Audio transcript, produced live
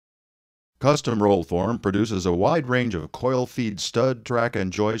Custom roll form produces a wide range of coil feed stud, track,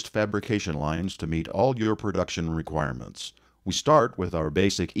 and joist fabrication lines to meet all your production requirements. We start with our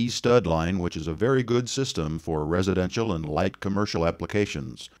basic E-stud line, which is a very good system for residential and light commercial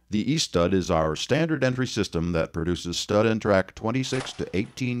applications. The E-stud is our standard entry system that produces stud and track 26 to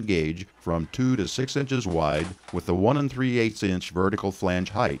 18 gauge from 2 to 6 inches wide with a 1 3/8 inch vertical flange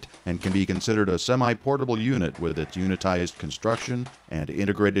height, and can be considered a semi-portable unit with its unitized construction and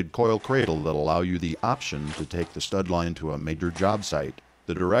integrated coil cradle that allow you the option to take the stud line to a major job site.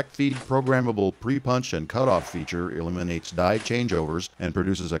 The direct feed programmable pre-punch and cutoff feature eliminates die changeovers and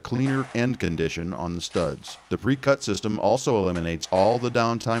produces a cleaner end condition on the studs. The pre-cut system also eliminates all the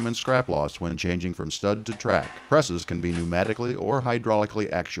downtime and scrap loss when changing from stud to track. Presses can be pneumatically or hydraulically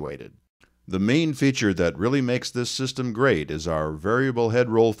actuated. The main feature that really makes this system great is our variable head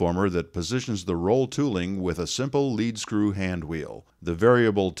roll former that positions the roll tooling with a simple lead screw hand wheel. The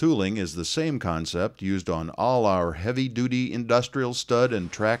variable tooling is the same concept used on all our heavy-duty industrial stud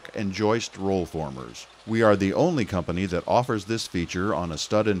and track and joist roll formers. We are the only company that offers this feature on a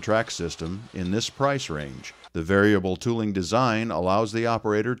stud and track system in this price range. The variable tooling design allows the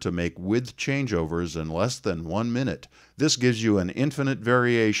operator to make width changeovers in less than 1 minute. This gives you an infinite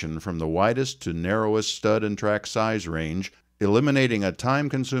variation from the widest to narrowest stud and track size range, eliminating a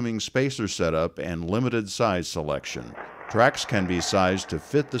time-consuming spacer setup and limited size selection. Tracks can be sized to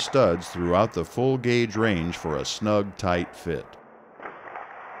fit the studs throughout the full gauge range for a snug, tight fit.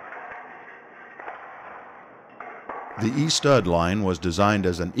 The E-stud line was designed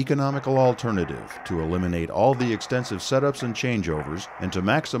as an economical alternative to eliminate all the extensive setups and changeovers and to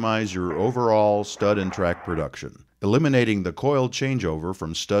maximize your overall stud and track production. Eliminating the coil changeover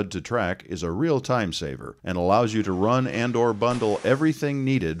from stud to track is a real time saver and allows you to run and/or bundle everything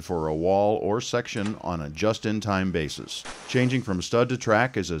needed for a wall or section on a just-in-time basis. Changing from stud to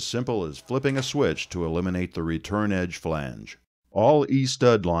track is as simple as flipping a switch to eliminate the return edge flange. All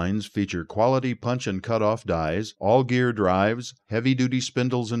E-stud lines feature quality punch and cutoff dies, all gear drives, heavy-duty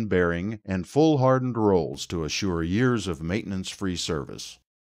spindles and bearing, and full hardened rolls to assure years of maintenance-free service.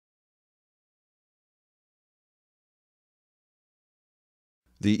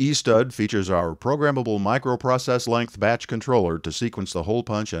 The E-stud features our programmable microprocess length batch controller to sequence the hole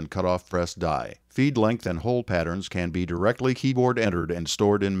punch and cutoff press die. Feed length and hole patterns can be directly keyboard entered and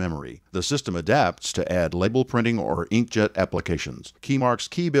stored in memory. The system adapts to add label printing or inkjet applications. Keymark's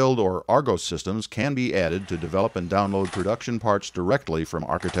KeyBuild or Argos systems can be added to develop and download production parts directly from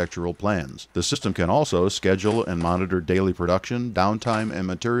architectural plans. The system can also schedule and monitor daily production, downtime, and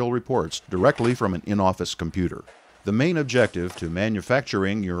material reports directly from an in-office computer. The main objective to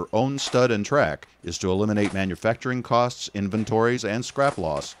manufacturing your own stud and track is to eliminate manufacturing costs, inventories, and scrap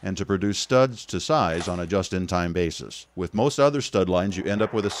loss, and to produce studs to size on a just-in-time basis. With most other stud lines, you end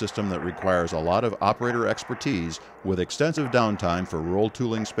up with a system that requires a lot of operator expertise with extensive downtime for roll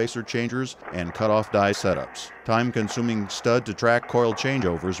tooling spacer changers and cutoff die setups. Time-consuming stud to track coil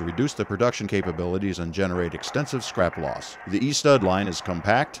changeovers reduce the production capabilities and generate extensive scrap loss. The E-stud line is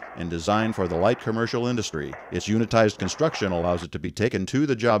compact and designed for the light commercial industry. Its unitized construction allows it to be taken to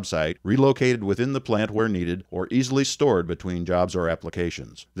the job site, relocated within the plant where needed, or easily stored between jobs or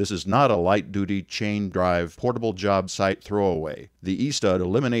applications. This is not a light-duty chain drive portable job site throwaway. The E-stud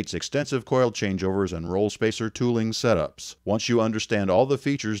eliminates extensive coil changeovers and roll spacer tooling setups. Once you understand all the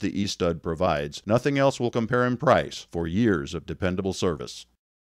features the E-stud provides, nothing else will compare in price for years of dependable service.